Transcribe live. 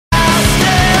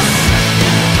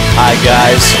Hi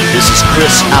guys, this is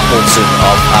Chris Appleton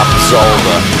of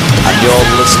Absolver, and you're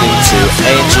listening to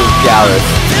Angel Gareth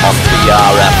on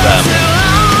BRFM.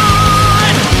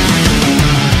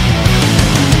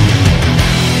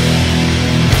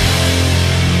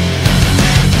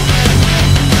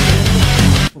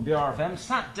 BRFM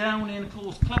sat down in, of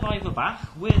course, Clwb Ifor Bach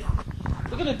with...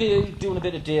 We're going to be doing a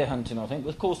bit of deer hunting, I think,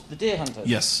 with, of course, the deer hunters.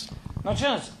 Yes. Now,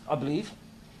 Chaz, I believe,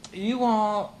 you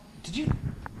are... Did you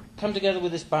come together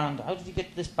with this band? How did you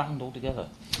get this band all together?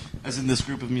 As in this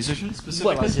group of musicians,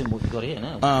 specifically? Well, as in what you've got here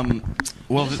now.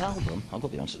 Well, this album, I've got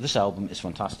to be honest, this album is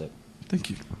fantastic. Thank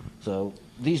you. So,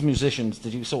 these musicians,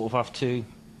 did you sort of have to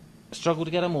struggle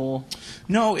to get them, or...?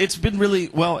 No, it's been really...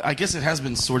 Well, I guess it has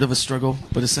been sort of a struggle,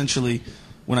 but essentially,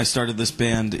 when I started this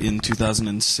band in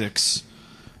 2006,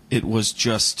 it was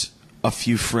just a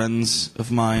few friends of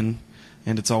mine,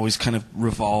 and it's always kind of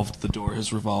revolved, the door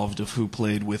has revolved of who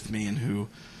played with me and who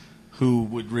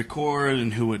would record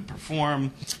and who would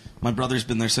perform. My brother's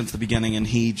been there since the beginning, and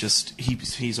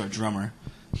he's our drummer.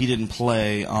 He didn't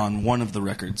play on one of the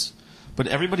records. But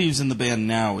everybody who's in the band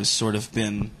now has sort of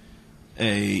been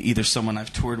either someone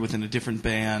I've toured with in a different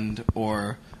band,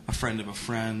 or a friend of a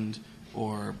friend,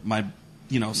 or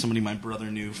somebody my brother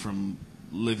knew from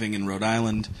living in Rhode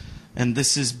Island. And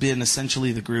this has been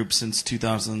essentially the group since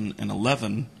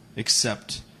 2011,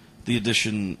 except the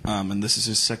addition, and this is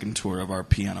his second tour, of our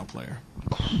piano player.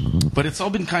 But it's all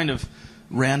been kind of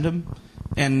random,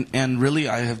 and really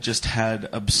I have just had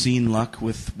obscene luck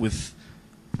with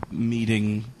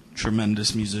meeting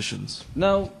tremendous musicians.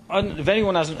 Now, if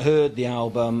anyone hasn't heard the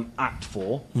album Act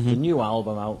 4, the new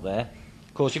album out there,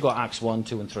 of course you've got Acts 1,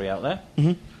 2 and 3 out there.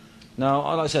 Mm-hmm. Now,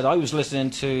 like I said, I was listening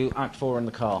to Act 4 in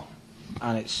the car,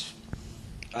 and it's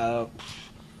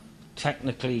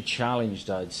technically challenged,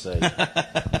 I'd say.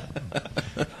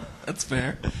 That's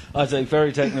fair. I'd say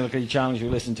very technically challenged. You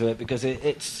listen to it because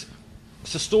it's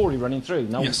a story running through.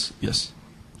 Now, yes.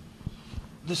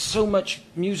 there's so much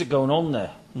music going on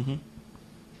there. Mm-hmm.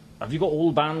 Have you got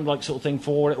all band like sort of thing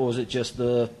for it, or is it just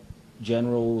the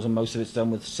generals and most of it's done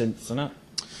with synths and that?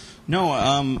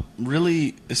 No,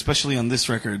 really, especially on this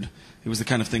record, it was the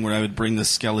kind of thing where I would bring the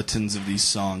skeletons of these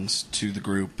songs to the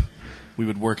group. We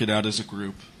would work it out as a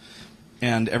group.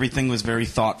 And everything was very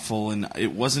thoughtful, and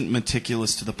it wasn't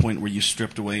meticulous to the point where you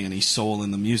stripped away any soul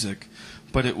in the music.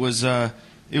 But it was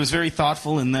very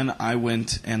thoughtful, and then I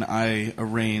went and I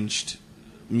arranged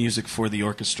music for the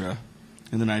orchestra.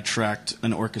 And then I tracked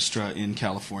an orchestra in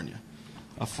California.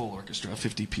 A full orchestra, a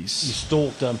 50-piece. You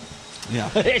stalked them. Yeah.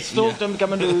 Stalked them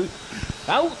coming to...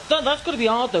 That's got to be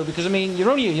hard, though, because, I mean,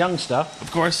 you're only a youngster. Of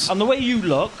course. And the way you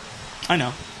look... I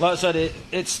know. Like I said,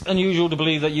 it's unusual to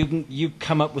believe that you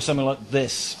come up with something like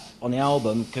this on the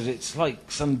album, because it's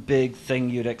like some big thing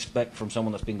you'd expect from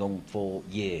someone that's been going for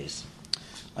years.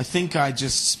 I think I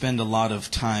just spend a lot of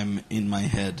time in my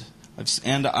head.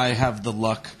 And I have the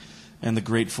luck and the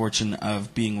great fortune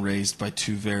of being raised by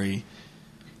two very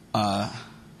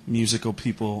musical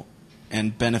people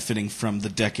and benefiting from the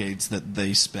decades that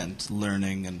they spent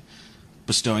learning and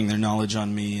bestowing their knowledge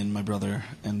on me and my brother.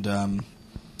 And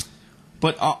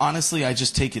but honestly, I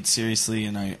just take it seriously,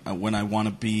 and when I want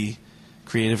to be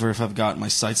creative, or if I've got my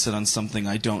sights set on something,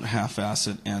 I don't half-ass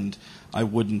it, and I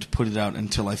wouldn't put it out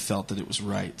until I felt that it was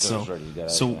right.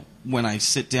 So when I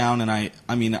sit down, and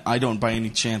I mean, I don't by any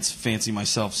chance fancy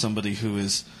myself somebody who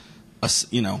is a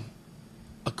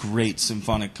great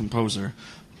symphonic composer,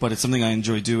 but it's something I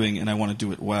enjoy doing, and I want to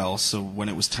do it well. So when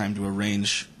it was time to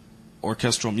arrange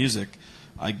orchestral music,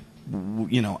 I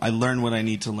learn what I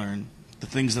need to learn. The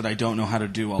things that I don't know how to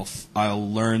do,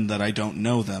 I'll learn that I don't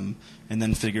know them, and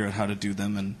then figure out how to do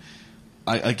them. And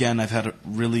I've had a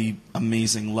really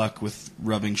amazing luck with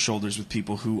rubbing shoulders with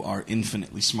people who are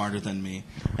infinitely smarter than me,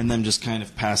 and them just kind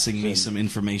of passing me some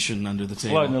information under the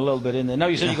table. Floating a little bit in there. Now,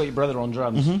 you said you got your brother on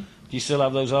drums. Mm-hmm. Do you still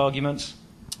have those arguments?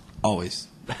 Always.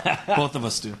 Both of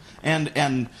us do.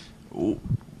 And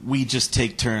we just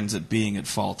take turns at being at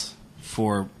fault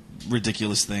for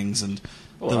ridiculous things, and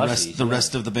the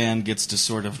rest of the band gets to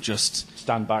sort of just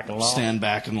stand back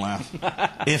and laugh.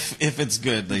 if it's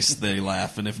good, they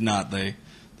laugh, and if not, they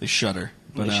shudder.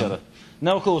 But they shudder.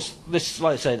 Now, of course, this,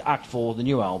 like I said, Act 4, the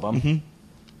new album.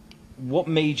 Mm-hmm. What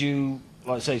made you,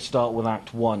 like I say, start with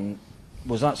Act 1?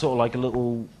 Was that sort of like a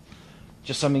little,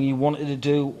 just something you wanted to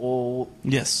do, or?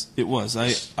 Yes, it was.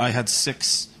 I had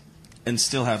 6, and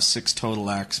still have 6 total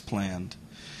acts planned,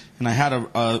 and I had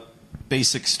a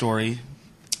basic story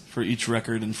for each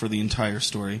record and for the entire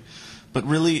story. But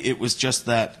really, it was just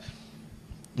that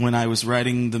when I was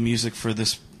writing the music for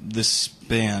this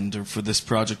band, or for this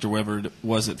project, or whatever it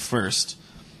was at first,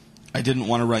 I didn't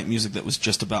want to write music that was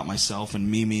just about myself and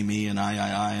me, and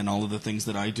I, and all of the things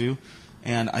that I do.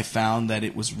 And I found that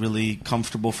it was really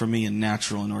comfortable for me and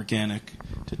natural and organic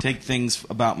to take things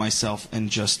about myself and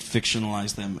just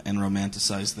fictionalize them and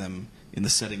romanticize them in the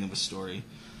setting of a story.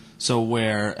 So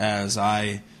whereas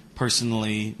I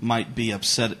personally might be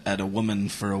upset at a woman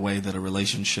for a way that a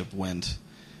relationship went,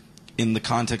 in the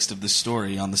context of this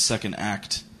story, on the second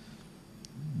act,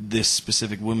 this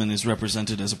specific woman is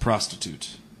represented as a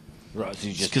prostitute. Right,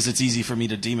 so because it's easy for me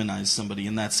to demonize somebody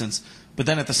in that sense. But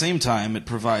then at the same time, it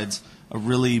provides a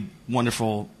really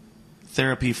wonderful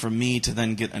therapy for me to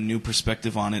then get a new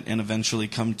perspective on it and eventually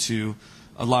come to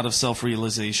a lot of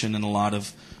self-realization and a lot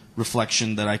of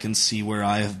reflection that I can see where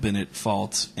I have been at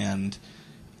fault and,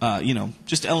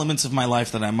 just elements of my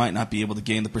life that I might not be able to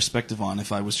gain the perspective on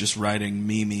if I was just writing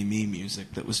me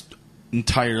music that was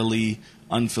entirely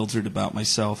unfiltered about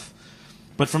myself.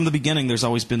 But from the beginning, there's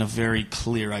always been a very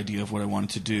clear idea of what I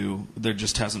wanted to do. There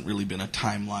just hasn't really been a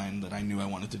timeline that I knew I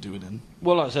wanted to do it in.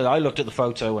 Well, like I said, I looked at the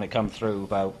photo when it came through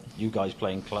about you guys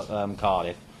playing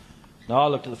Cardiff. Now, I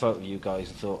looked at the photo of you guys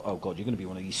and thought, oh, God, you're going to be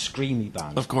one of these screamy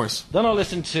bands. Of course. Then I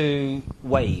listened to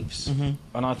Waves, and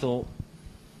I thought,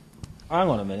 hang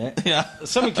on a minute. Yeah. There's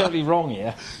something totally wrong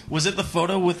here. Was it the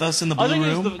photo with us in the blue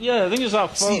room? I think it's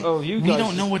that photo of you guys. We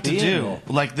don't know what to do. There.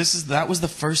 Like, that was the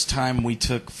first time we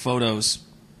took photos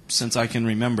since I can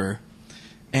remember.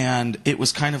 And it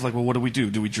was kind of like, well, what do?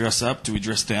 Do we dress up? Do we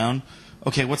dress down?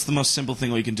 Okay, what's the most simple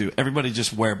thing we can do? Everybody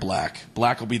just wear black.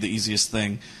 Black will be the easiest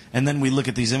thing. And then we look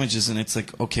at these images and it's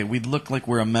like, okay, we look like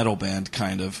we're a metal band,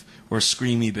 kind of, or a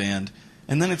screamy band.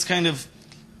 And then it's kind of,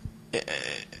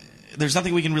 there's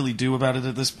nothing we can really do about it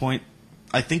at this point.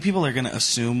 I think people are going to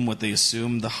assume what they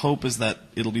assume. The hope is that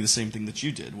it'll be the same thing that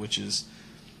you did, which is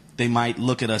they might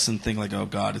look at us and think like, oh,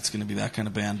 God, it's going to be that kind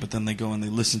of band. But then they go and they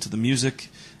listen to the music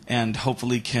and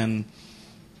hopefully can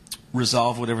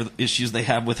resolve whatever issues they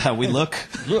have with how we look.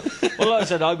 Well, like I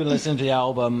said, I've been listening to the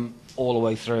album all the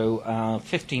way through.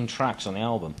 15 tracks on the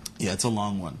album. Yeah, it's a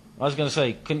long one. I was going to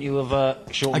say, couldn't you have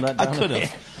shortened that down?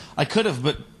 I could have,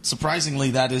 but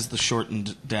surprisingly, that is the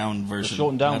shortened down version. The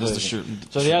shortened down version. Is the shortened.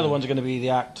 So the other ones are going to be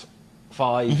the Act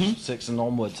 5, 6, and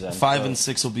onwards. Then 5 and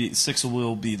 6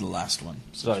 will be the last one.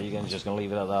 So you're just going to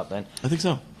leave it at that then? I think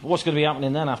so. What's going to be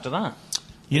happening then after that?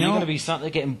 Are you going to be sat there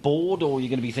getting bored, or are you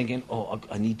going to be thinking, oh,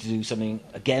 I need to do something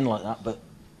again like that, but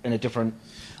in a different...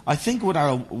 I think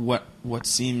what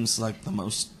seems like the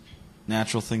most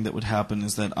natural thing that would happen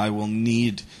is that I will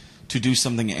need to do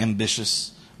something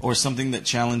ambitious or something that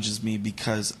challenges me,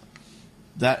 because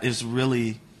that is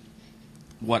really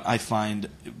what I find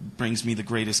brings me the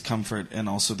greatest comfort and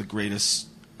also the greatest...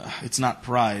 it's not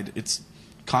pride, it's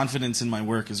confidence in my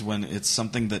work is when it's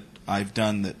something that I've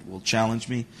done that will challenge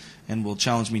me and will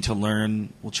challenge me to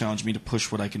learn, will challenge me to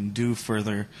push what I can do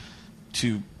further,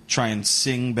 to try and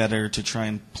sing better, to try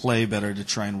and play better, to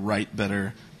try and write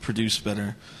better, produce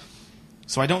better.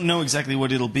 So I don't know exactly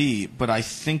what it'll be, but I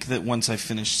think that once I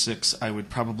finish 6, I would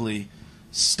probably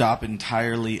stop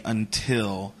entirely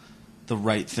until the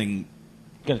right thing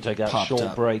going to take that short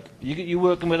up. break. You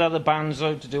working with other bands,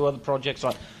 though, to do other projects?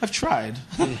 I've tried.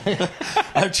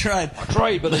 I've tried. I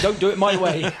tried, but they don't do it my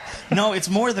way. No, it's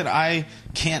more that I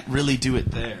can't really do it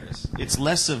theirs. It's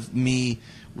less of me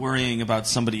worrying about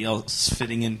somebody else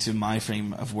fitting into my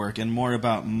frame of work and more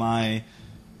about my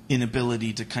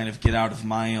inability to kind of get out of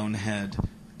my own head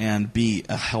and be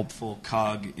a helpful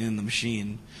cog in the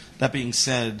machine. That being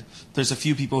said, there's a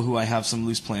few people who I have some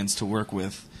loose plans to work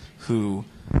with who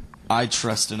I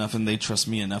trust enough and they trust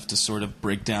me enough to sort of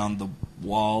break down the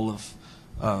wall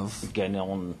of getting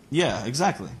on. Yeah,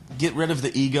 exactly. Get rid of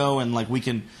the ego and like we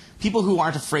can people who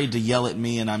aren't afraid to yell at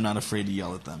me and I'm not afraid to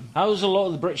yell at them. How's a lot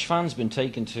of the British fans been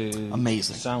taken to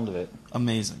Amazing. The sound of it?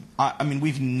 Amazing. I mean,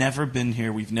 we've never been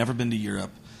here. We've never been to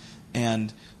Europe.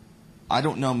 And I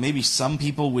don't know, maybe some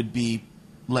people would be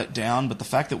let down, but the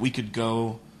fact that we could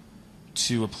go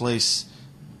to a place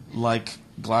like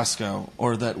Glasgow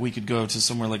or that we could go to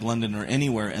somewhere like London or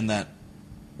anywhere and that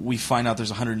we find out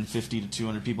there's 150 to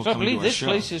 200 people coming to our show. I believe this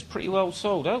place is pretty well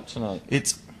sold out tonight.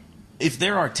 If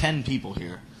there are 10 people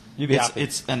here, you'd be happy.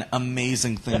 It's an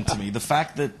amazing thing to me. The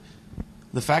fact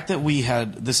that we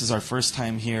had this is our first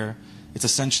time here, it's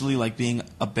essentially like being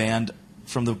a band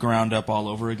from the ground up all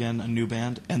over again, a new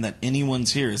band, and that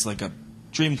anyone's here is like a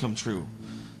dream come true.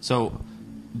 So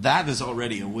that is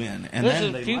already a win. And there's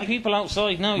then a few people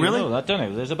outside now. Really? You know that, don't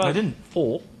you? There's about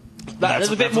 4.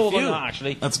 There's a bit more than that,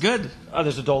 actually. That's good. Oh,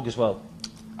 there's a dog as well.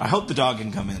 I hope the dog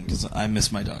can come in because I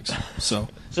miss my dogs. So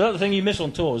that's the thing you miss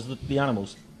on tour is the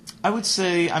animals. I would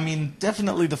say, I mean,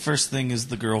 definitely the first thing is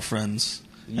the girlfriends.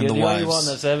 You're the the wives. only one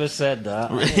that's ever said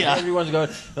that. Yeah. Everyone's going,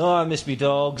 oh, I miss me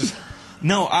dogs.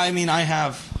 No, I mean I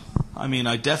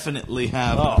definitely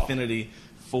have an affinity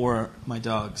for my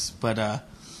dogs, but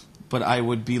I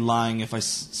would be lying if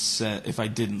I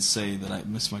didn't say that I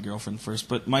miss my girlfriend first.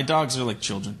 But my dogs are like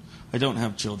children. I don't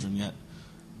have children yet.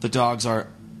 The dogs are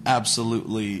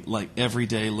absolutely like every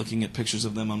day looking at pictures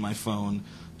of them on my phone,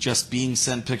 just being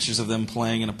sent pictures of them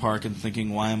playing in a park and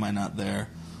thinking, why am I not there?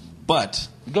 But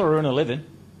You've got to earn a living.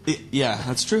 yeah,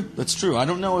 that's true. That's true. I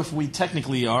don't know if we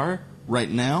technically are right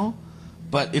now,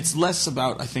 but it's less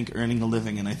about, I think, earning a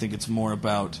living, and I think it's more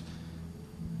about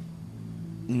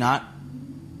not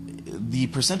the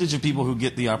percentage of people who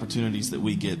get the opportunities that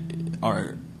we get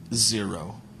are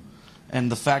zero. And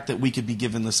the fact that we could be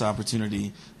given this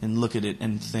opportunity and look at it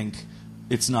and think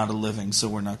it's not a living, so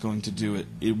we're not going to do it,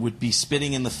 it would be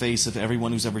spitting in the face of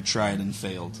everyone who's ever tried and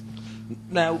failed.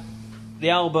 Now, the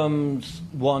albums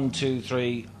 1, 2,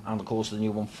 3, and of course the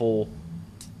new one 4.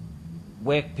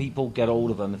 Where people get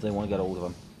hold of them if they want to get hold of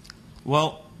them?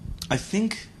 Well, I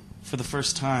think for the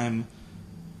first time,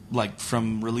 like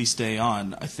from release day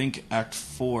on, I think Act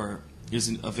 4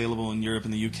 is available in Europe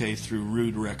and the UK through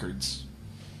Rude Records.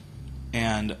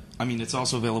 And, I mean, it's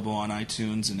also available on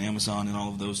iTunes and Amazon and all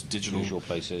of those digital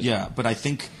places. Yeah, but I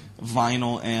think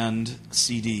vinyl and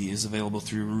CD is available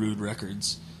through Rude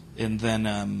Records. And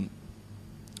then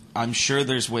I'm sure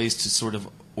there's ways to sort of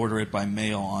order it by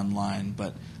mail online,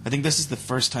 but I think this is the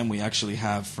first time we actually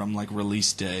have from, like,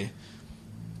 release day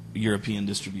European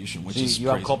distribution, which is you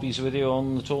crazy. have copies with you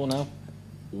on the tour now?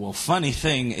 Well, funny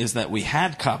thing is that we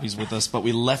had copies with us, but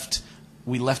we left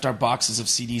our boxes of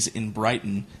CDs in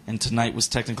Brighton, and tonight was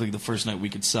technically the first night we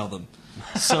could sell them.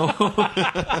 So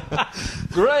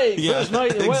great, yeah, first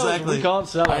night in Wales, exactly. we can't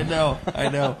sell them. I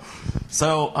know.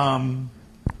 So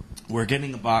we're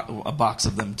getting a box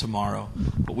of them tomorrow,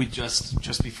 but we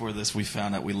just before this we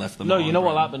found out we left them. No, all you in know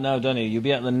what'll Brighton. happen now, don't you? You'll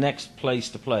be at the next place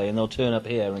to play, and they'll turn up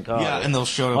here in Cardiff. Yeah, and they'll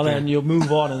show up and there. then you'll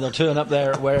move on, and they'll turn up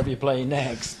there at wherever you're playing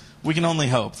next. We can only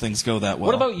hope things go that well.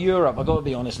 What about Europe? I've got to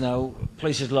be honest now.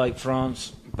 Places like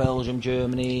France, Belgium,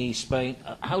 Germany, Spain.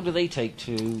 How do they take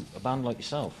to a band like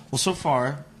yourself? Well, so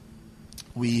far,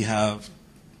 we have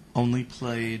only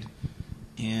played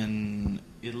in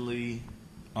Italy,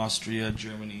 Austria,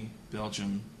 Germany,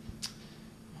 Belgium.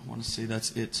 I want to say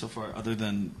that's it so far, other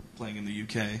than playing in the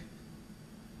UK.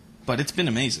 But it's been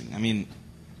amazing. I mean,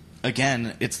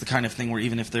 again, it's the kind of thing where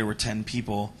even if there were 10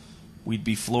 people, we'd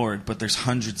be floored. But there's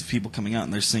hundreds of people coming out,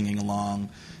 and they're singing along.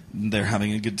 They're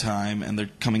having a good time, and they're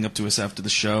coming up to us after the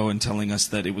show and telling us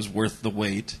that it was worth the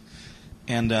wait.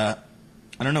 And I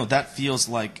don't know, that feels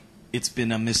like it's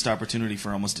been a missed opportunity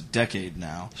for almost a decade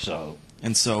now.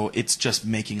 And so it's just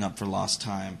making up for lost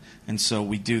time. And so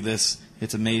we do this.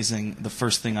 It's amazing. The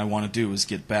first thing I want to do is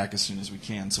get back as soon as we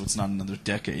can, so it's not another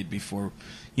decade before,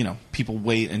 people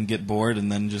wait and get bored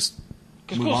and then just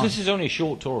Because, of course, this is only a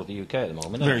short tour of the UK at the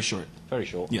moment, isn't Very it? short. Very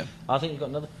short. Yeah. I think you've got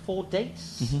another 4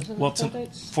 dates? Is it 4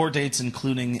 dates? 4 dates,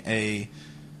 including a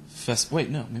Wait,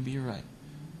 no, maybe you're right.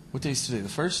 What day is today? The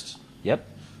 1st? Yep.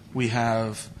 We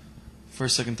have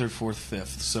 1st, 2nd, 3rd, 4th,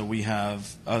 5th. So we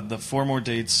have the 4 more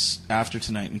dates after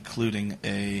tonight, including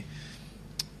a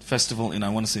festival in, I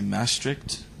want to say,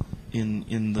 Maastricht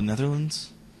in the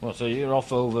Netherlands. Well, so you're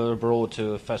off over abroad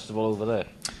to a festival over there?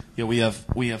 Yeah, we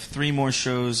have 3 more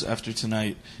shows after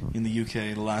tonight in the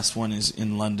UK. The last one is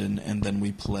in London, and then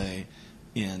we play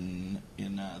in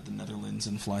the Netherlands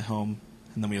and fly home.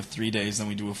 And then we have 3 days, then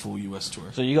we do a full US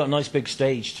tour. So you got a nice big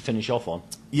stage to finish off on?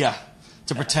 Yeah,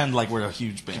 to pretend like we're a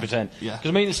huge band. To pretend. Yeah. Because,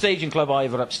 I mean, the stage in Clwb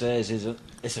Ifor upstairs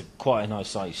is quite a nice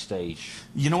sized stage.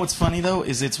 You know what's funny, though,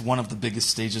 is it's one of the biggest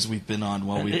stages we've been on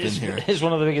while we've been here. It's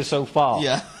one of the biggest so far.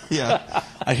 Yeah.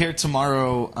 I hear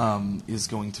tomorrow is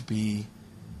going to be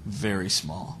very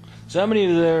small. So how many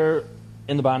are there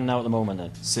in the band now at the moment,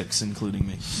 then? 6, including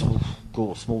me. So,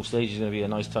 cool. Small stage is going to be a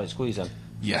nice tight squeeze, then.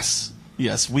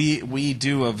 Yes, we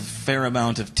do a fair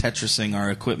amount of Tetrising our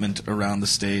equipment around the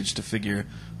stage to figure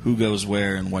who goes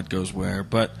where and what goes where.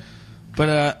 But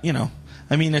I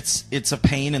mean, it's a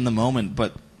pain in the moment,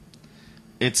 but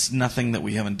it's nothing that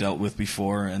we haven't dealt with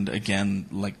before. And again,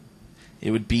 like,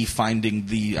 it would be finding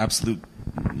the absolute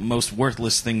most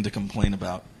worthless thing to complain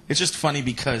about. It's just funny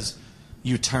because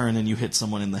you turn and you hit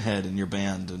someone in the head in your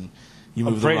band and you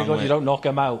move the wrong way. I'm afraid you don't knock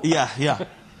them out. Yeah.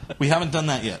 We haven't done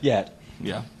that yet.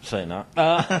 Yeah. Saying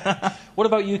that. What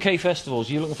about UK festivals?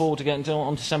 Are you looking forward to getting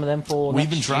onto some of them for We've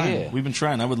next been year? We've been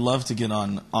trying. I would love to get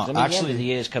on. I mean, the end of the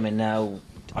year's coming now.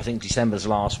 I think December's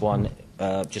last one,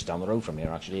 just down the road from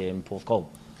here, actually, in Porthcawl.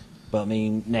 But I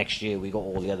mean, next year we got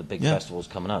all the other big festivals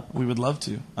coming up. We would love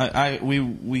to.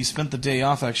 We spent the day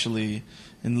off actually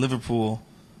in Liverpool,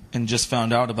 and just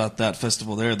found out about that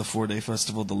festival there, the 4-day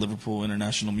festival, the Liverpool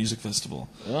International Music Festival.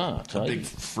 Ah, a big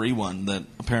free one that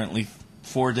apparently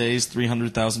 4 days,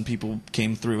 300,000 people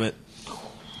came through it.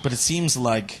 But it seems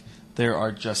like there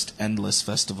are just endless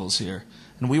festivals here,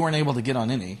 and we weren't able to get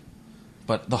on any.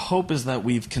 But the hope is that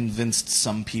we've convinced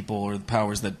some people or the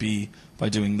powers that be by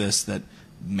doing this that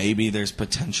maybe there's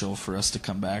potential for us to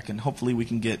come back, and hopefully we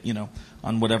can get,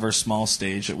 on whatever small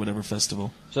stage at whatever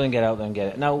festival. So then get out there and get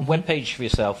it. Now, webpage for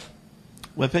yourself.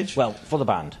 Webpage? Well, for the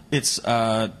band. It's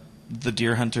The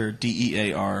Deer Hunter,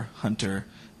 DEAR Hunter,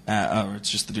 or it's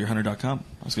just thedeerhunter.com.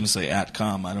 I was going to say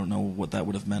 @com. I don't know what that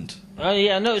would have meant.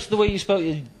 Yeah, I noticed the way you spoke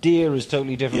deer is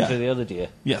totally different to the other deer.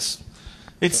 Yes.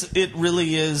 It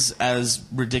really is as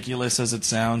ridiculous as it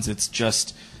sounds. It's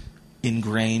just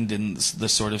ingrained in the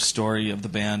sort of story of the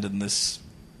band and this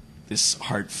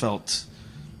heartfelt,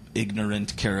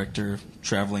 ignorant character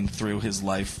traveling through his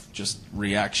life, just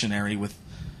reactionary with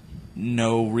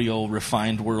no real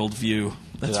refined worldview.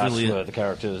 That's really where the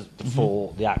characters,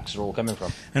 the acts are all coming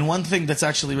from. And one thing that's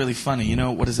actually really funny,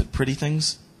 what is it, Pretty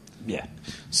Things? Yeah.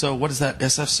 So what is that,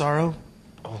 SF Sorrow?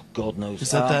 Oh, God knows.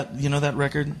 Is that that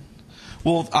record?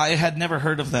 Well, I had never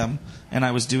heard of them, and I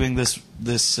was doing this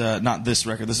not this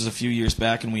record, this was a few years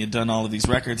back, and we had done all of these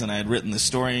records, and I had written this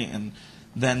story, and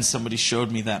then somebody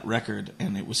showed me that record,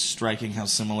 and it was striking how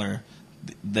similar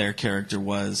their character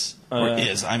was, or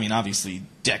is. I mean, obviously,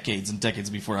 decades and decades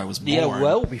before I was born. Yeah,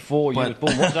 well, before you were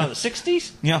born. What was that, the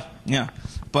 60s? Yeah.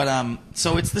 But,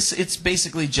 so it's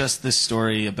basically just this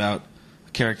story about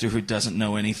a character who doesn't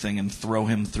know anything and throw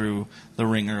him through the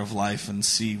ringer of life and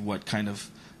see what kind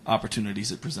of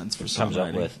opportunities it presents for comes songwriting.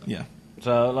 up with. Yeah.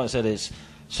 So, like I said, it's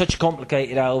such a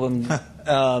complicated album,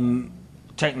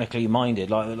 technically minded.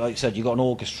 Like you said, you got an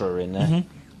orchestra in there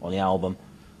on the album.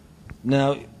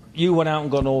 Now, you went out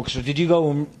and got an orchestra. Did you go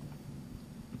and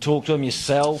talk to them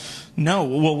yourself? No.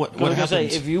 Well, what happened? Say,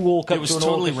 if you walk up to an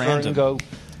totally orchestra random. and go,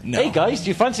 No. "Hey guys, do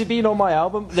you fancy being on my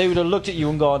album?" They would have looked at you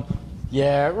and gone,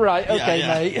 "Yeah, right,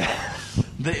 okay,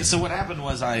 mate." So what happened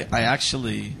was I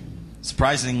actually,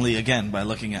 surprisingly, again, by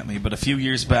looking at me, but a few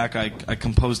years back I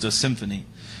composed a symphony,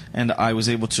 and I was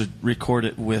able to record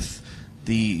it with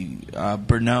the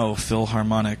Brno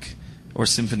Philharmonic or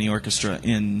Symphony Orchestra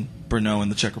in Brno in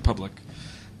the Czech Republic.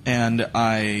 And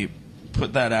I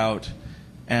put that out,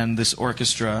 and this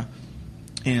orchestra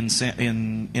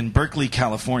in Berkeley,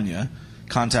 California,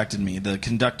 contacted me. The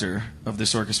conductor of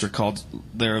this orchestra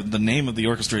the name of the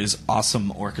orchestra is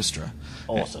Awesome Orchestra.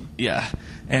 Awesome. Yeah.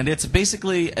 And it's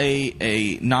basically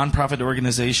a non-profit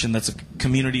organization that's a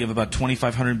community of about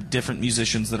 2,500 different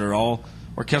musicians that are all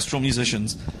orchestral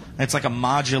musicians. It's like a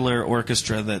modular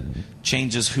orchestra that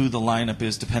changes who the lineup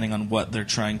is depending on what they're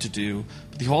trying to do.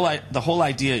 The whole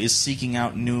idea is seeking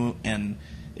out new and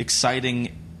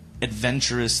exciting,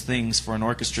 adventurous things for an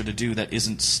orchestra to do that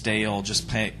isn't stale, just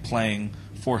playing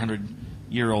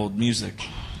 400-year-old music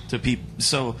to people.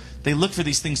 So they look for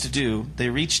these things to do. They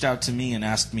reached out to me and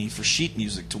asked me for sheet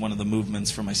music to one of the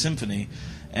movements for my symphony,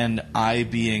 and I,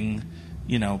 being,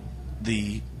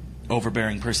 the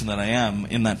overbearing person that I am,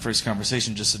 in that first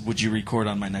conversation just said, "Would you record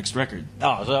on my next record?"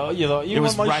 Oh, so you thought, you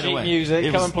want my sheet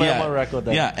music, come and play on my record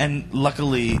then. Yeah, and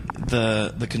luckily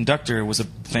the conductor was a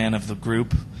fan of the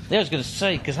group. Yeah, I was going to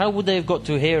say, because how would they have got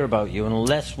to hear about you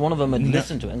unless one of them had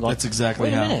listened to it and gone, that's exactly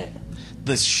wait a how. minute.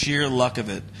 The sheer luck of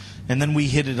it. And then we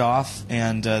hit it off,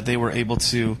 and they were able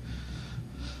to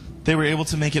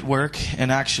make it work.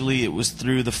 And actually, it was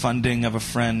through the funding of a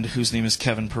friend whose name is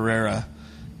Kevin Pereira,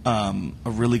 a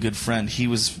really good friend. He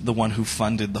was the one who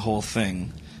funded the whole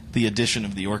thing, the addition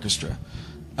of the orchestra.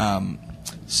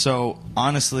 So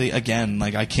honestly, again,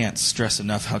 I can't stress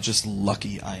enough how just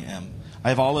lucky I am. I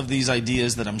have all of these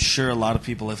ideas that I'm sure a lot of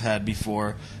people have had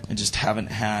before and just haven't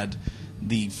had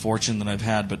the fortune that I've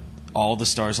had, but all the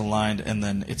stars aligned, and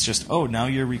then it's just, now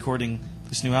you're recording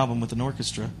this new album with an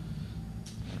orchestra.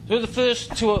 So the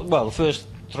first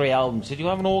three albums, did you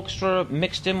have an orchestra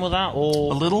mixed in with that,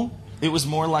 or a little? It was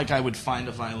more like I would find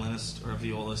a violinist or a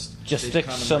violist, just they'd stick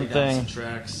come and something, lay down some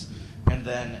tracks, and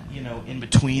then in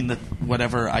between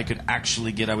whatever I could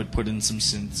actually get, I would put in some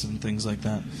synths and things like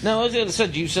that. No, as I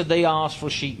said, you said they asked for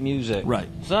sheet music, right?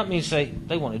 So that means they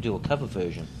want to do a cover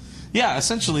version. Yeah,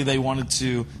 essentially they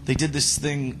did this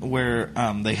thing where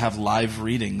they have live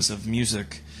readings of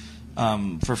music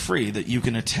for free that you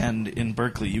can attend in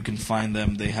Berkeley. You can find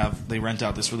them. They rent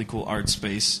out this really cool art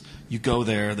space. You go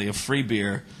there. They have free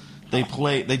beer. They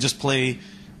just play.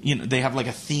 They have like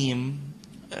a theme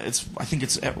I think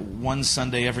it's one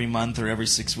Sunday every month or every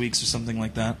 6 weeks or something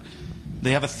like that.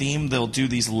 They have a theme. They'll do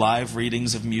these live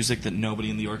readings of music that nobody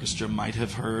in the orchestra might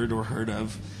have heard or heard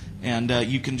of. And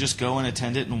you can just go and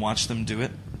attend it and watch them do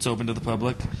it. It's open to the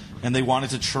public. And they wanted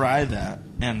to try that.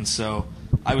 And so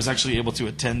I was actually able to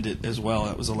attend it as well.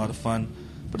 It was a lot of fun.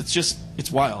 But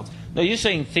it's wild. Now, you're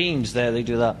saying themes there, they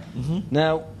do that.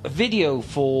 Now, a video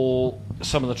for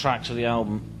some of the tracks of the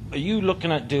album, are you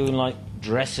looking at doing, like,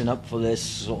 dressing up for this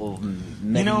sort of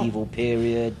medieval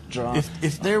period drama?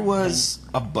 If there was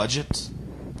a budget,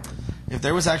 if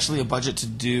there was actually a budget to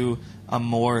do a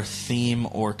more theme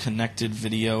or connected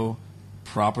video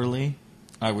properly,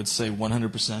 I would say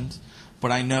 100%.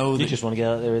 But I know that you just want to get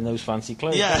out there in those fancy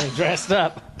clothes, yeah, dressed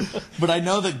up. But I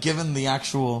know that given the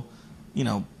actual,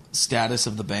 status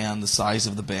of the band, the size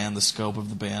of the band, the scope of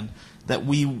the band, that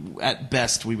at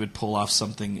best we would pull off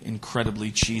something incredibly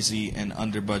cheesy and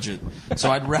under budget. So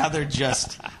I'd rather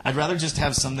just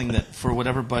have something that, for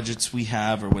whatever budgets we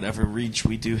have or whatever reach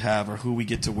we do have or who we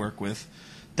get to work with,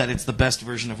 that it's the best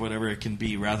version of whatever it can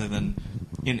be, rather than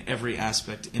in every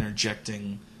aspect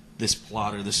interjecting this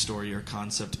plot or this story or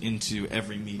concept into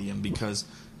every medium. Because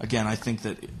again, I think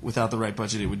that without the right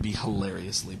budget, it would be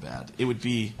hilariously bad. It would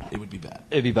be bad.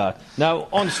 It'd be bad. Now,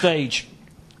 on stage,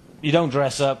 you don't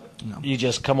dress up. No. You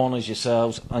just come on as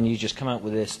yourselves, and you just come out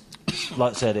with this,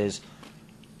 like I said, is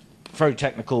very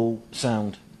technical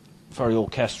sound, very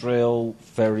orchestral,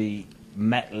 very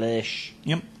metalish.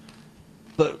 Yep.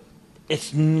 But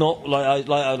it's not like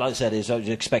I said. I was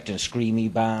expecting a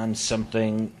screamy band,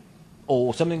 something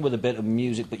with a bit of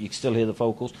music, but you can still hear the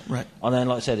vocals. Right. And then,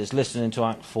 like I said, it's listening to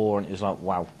Act 4, and it was like,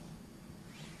 wow.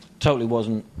 Totally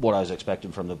wasn't what I was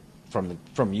expecting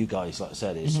from you guys. Like I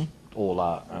said, is all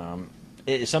that.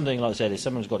 It's something, like I said, is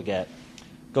someone's got to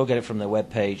go get it from their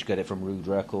webpage, get it from Rude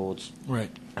Records,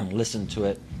 Right. and listen to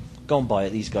it. Go and buy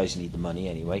it. These guys need the money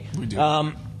anyway. We do.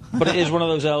 But it is one of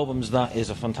those albums that is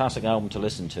a fantastic album to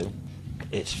listen to.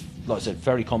 It's, like I said,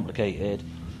 very complicated,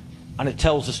 and it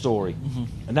tells a story.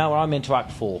 And now I'm into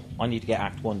Act 4. I need to get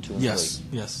Act 1, 2, and 3.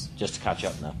 Yes. Just to catch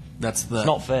up now. It's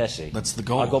not fair, see. That's the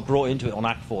goal. I got brought into it on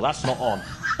Act 4. That's not on.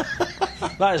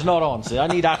 That is not on, see. I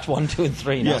need Act 1, 2, and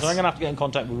 3 now. Yes. So I'm going to have to get in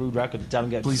contact with Rude Records and tell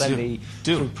them to send me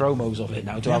through promos of it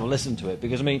now to have a listen to it.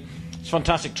 Because, I mean, it's a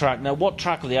fantastic track. Now, what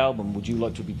track of the album would you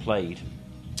like to be played?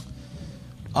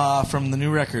 From the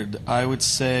new record, I would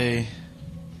say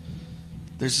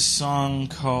there's a song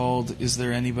called Is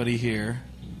There Anybody Here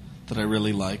that I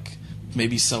really like.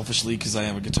 Maybe selfishly because I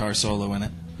have a guitar solo in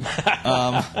it.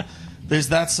 There's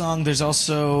that song. There's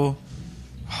also...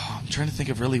 I'm trying to think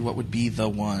of really what would be the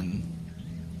one.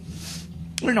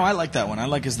 I don't know, I like that one. I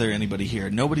like Is There Anybody Here.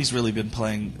 Nobody's really been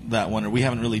playing that one, or we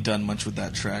haven't really done much with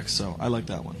that track, so I like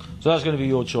that one. So that's going to be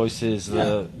your choices.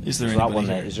 Is There Anybody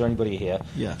Here? Is There Anybody Here?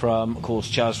 Yeah. From, of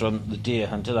course, Chaz from The Deer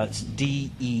Hunter. That's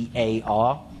DEAR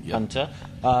Hunter.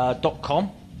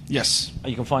 .com. Yes.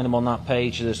 You can find them on that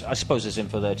page. I suppose there's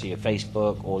info there to your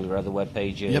Facebook, all your other web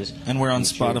pages. Yep. And we're on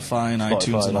YouTube, Spotify and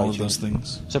iTunes and all of those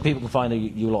things. So people can find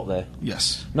you lot there.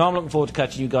 Yes. Now I'm looking forward to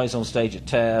catching you guys on stage at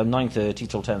 9:30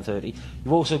 till 10:30.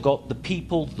 You've also got The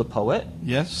People, the Poet.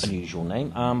 Yes. Unusual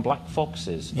name. And Black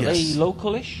Foxes. Are Yes. they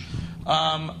localish?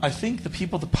 I think The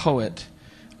People, the Poet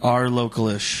are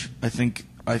localish. I think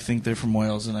they're from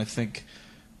Wales, and I think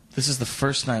this is the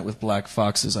first night with Black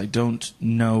Foxes. I don't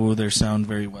know their sound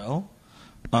very well.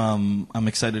 I'm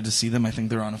excited to see them. I think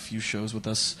they're on a few shows with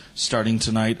us starting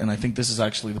tonight, and I think this is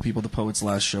actually The People, the Poet's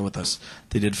last show with us.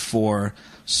 They did 4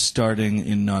 starting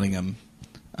in Nottingham.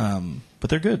 But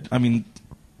they're good. I mean,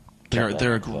 they're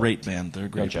a great band. They're a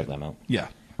great Go check band. them out. Yeah.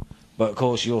 But of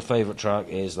course, your favourite track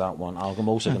is that one. I'm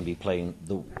also going to be playing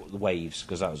the Waves,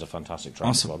 because that was a fantastic track.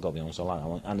 Awesome. So I've got to be honest, I like that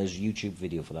one. And there's a YouTube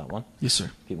video for that one. Yes,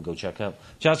 sir. People go check out.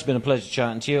 Chad, it's been a pleasure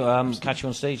chatting to you. Catch you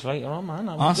on stage later on, man.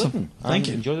 Have a Awesome. good one. Thank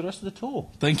you. Enjoy the rest of the tour.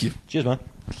 Thank you. Cheers, man.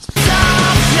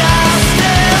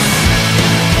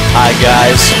 Hi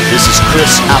guys, this is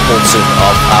Chris Appleton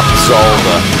of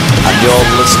Absolver, and you're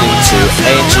listening to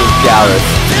Angel Gareth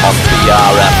on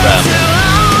BRFM.